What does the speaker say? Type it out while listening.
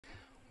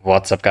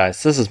What's up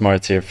guys, this is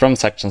Moritz here from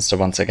Section Store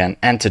once again,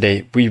 and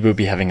today we will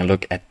be having a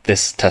look at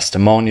this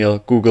testimonial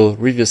Google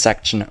review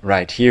section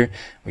right here.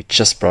 We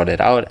just brought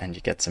it out and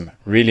you get some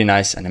really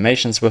nice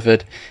animations with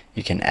it.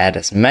 You can add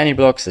as many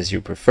blocks as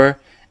you prefer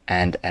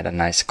and add a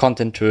nice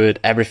content to it.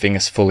 Everything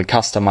is fully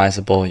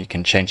customizable. You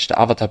can change the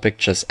avatar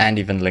pictures and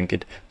even link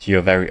it to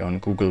your very own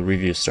Google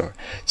review store.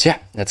 So yeah,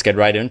 let's get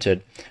right into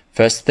it.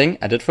 First thing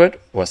I did for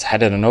it was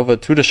head on over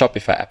to the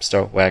Shopify app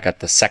store where I got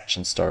the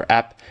Section Store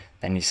app.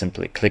 Then you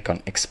simply click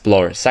on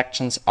Explore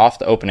Sections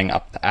after opening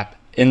up the app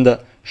in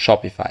the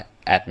Shopify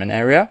admin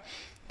area.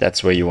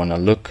 That's where you want to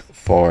look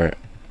for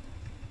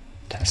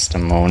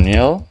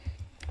testimonial.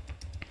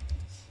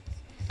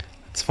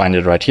 Let's find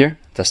it right here.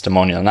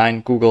 Testimonial 9,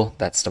 Google,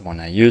 that's the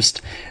one I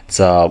used. It's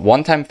a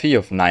one-time fee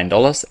of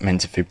 $9. It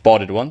means if you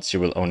bought it once,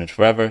 you will own it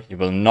forever. You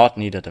will not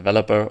need a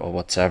developer or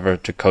whatsoever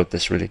to code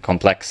this really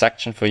complex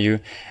section for you.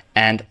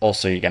 And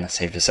also you're going to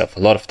save yourself a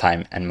lot of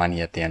time and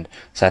money at the end.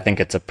 So I think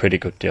it's a pretty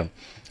good deal.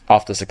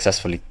 After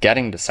successfully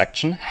getting the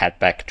section, head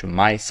back to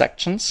My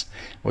Sections,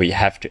 where you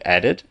have to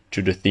add it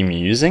to the theme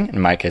you're using. In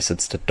my case,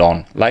 it's the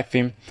Dawn Live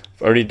theme.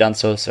 I've already done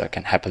so I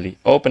can happily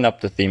open up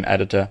the theme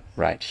editor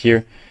right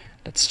here.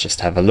 Let's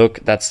just have a look.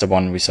 That's the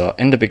one we saw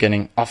in the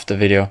beginning of the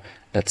video.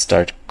 Let's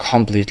start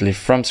completely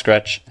from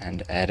scratch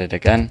and add it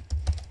again.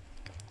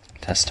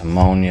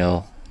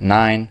 Testimonial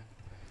 9.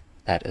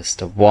 That is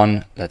the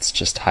one. Let's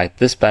just hide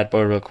this bad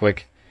boy real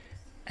quick.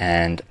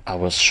 And I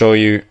will show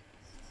you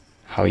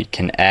how you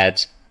can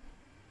add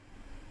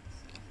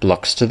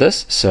blocks to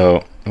this.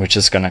 So we're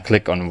just gonna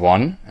click on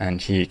one,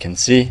 and here you can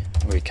see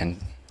we can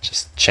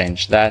just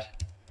change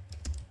that,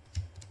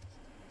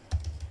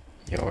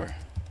 your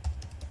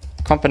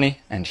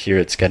company, and here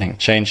it's getting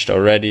changed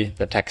already.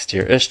 The text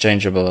here is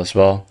changeable as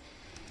well.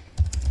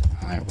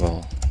 I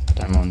will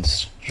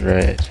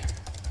demonstrate.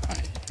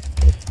 I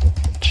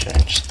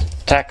change the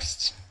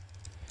text.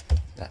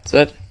 That's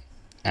it.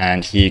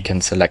 And here you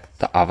can select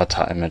the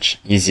avatar image.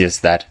 Easy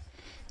as that.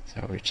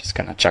 So we're just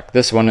gonna chuck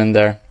this one in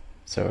there.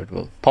 So it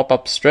will pop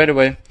up straight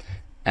away,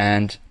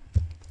 and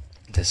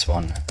this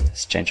one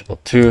is changeable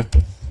too,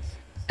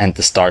 and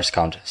the stars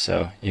count.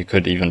 So you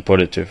could even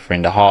put it to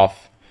 3.5,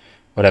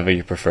 whatever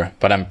you prefer.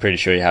 But I'm pretty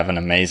sure you have an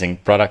amazing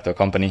product or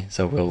company,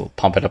 so we'll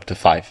pump it up to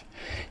 5.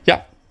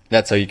 Yeah,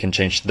 that's how you can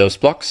change those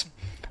blocks.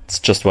 It's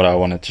just what I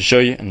wanted to show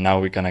you, and now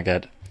we're gonna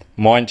get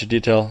more into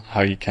detail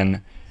how you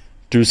can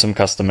do some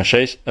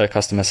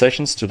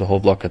customizations to the whole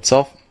block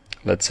itself.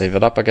 Let's save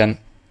it up again.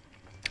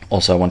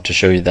 Also, I want to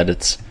show you that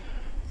it's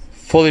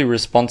fully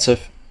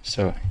responsive.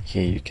 So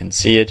here you can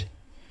see it.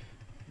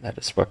 That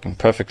is working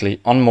perfectly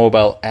on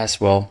mobile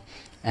as well.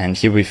 And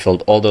here we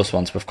filled all those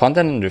ones with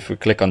content. And if we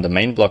click on the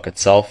main block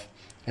itself,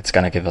 it's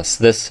going to give us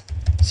this.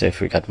 So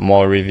if we got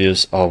more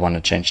reviews or want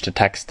to change the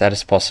text, that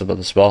is possible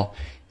as well.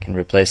 You can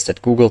replace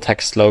that Google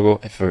text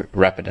logo if we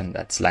wrap it in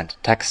that slanted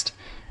text,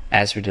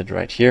 as we did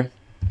right here.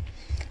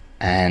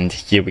 And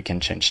here we can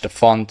change the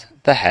font,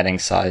 the heading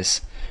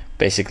size.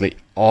 Basically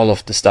all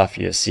of the stuff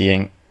you're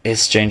seeing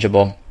is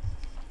changeable.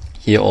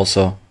 Here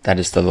also, that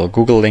is the little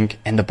Google link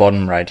in the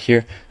bottom right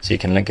here. So you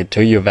can link it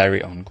to your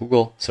very own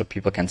Google so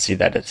people can see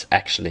that it's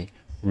actually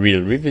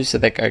real reviews that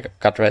they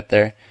got right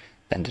there.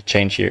 Then the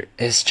change here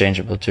is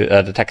changeable too.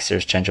 The text here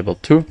is changeable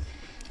too,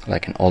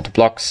 like in all the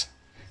blocks.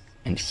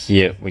 And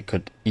here we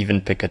could even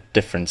pick a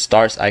different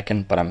stars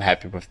icon, but I'm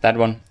happy with that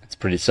one. It's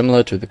pretty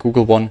similar to the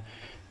Google one,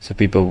 so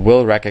people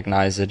will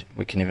recognize it.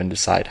 We can even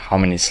decide how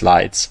many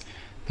slides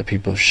the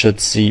people should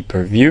see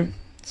per view.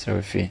 So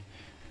if we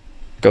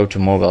go to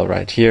mobile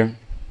right here,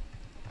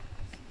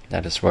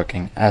 that is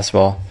working as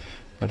well,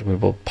 but we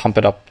will pump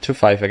it up to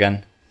 5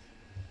 again.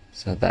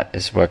 So that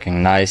is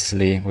working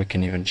nicely. We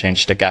can even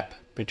change the gap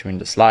between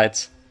the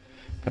slides,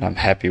 but I'm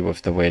happy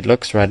with the way it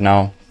looks right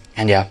now.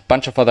 And yeah,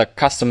 bunch of other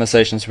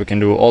customizations we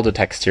can do. All the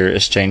text here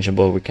is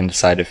changeable. We can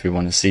decide if we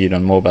want to see it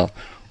on mobile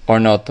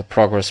or not. The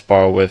progress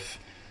bar with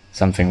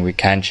something we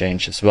can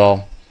change as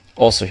well.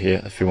 Also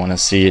here, if we want to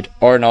see it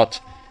or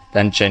not,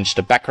 then change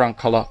the background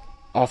color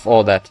of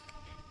all that.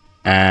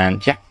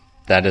 And yeah,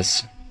 that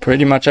is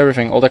pretty much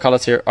everything. All the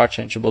colors here are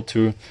changeable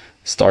too.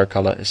 Star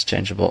color is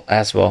changeable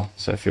as well.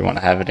 So if you want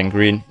to have it in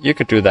green, you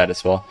could do that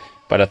as well.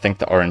 But I think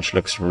the orange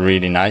looks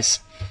really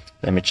nice.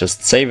 Let me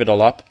just save it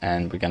all up,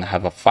 and we're going to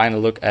have a final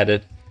look at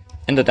it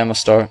in the demo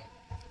store.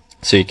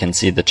 So you can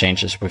see the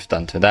changes we've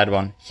done to that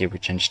one. Here we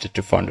changed it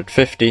to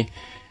 450,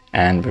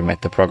 and we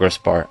made the progress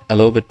bar a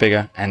little bit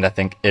bigger. And I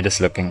think it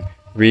is looking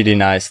really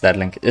nice. That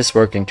link is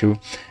working too.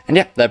 And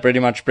yeah, that pretty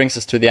much brings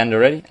us to the end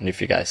already. And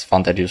if you guys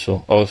found that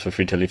useful, always feel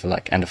free to leave a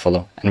like and a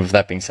follow. And with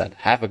that being said,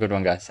 have a good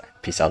one guys.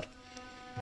 Peace out.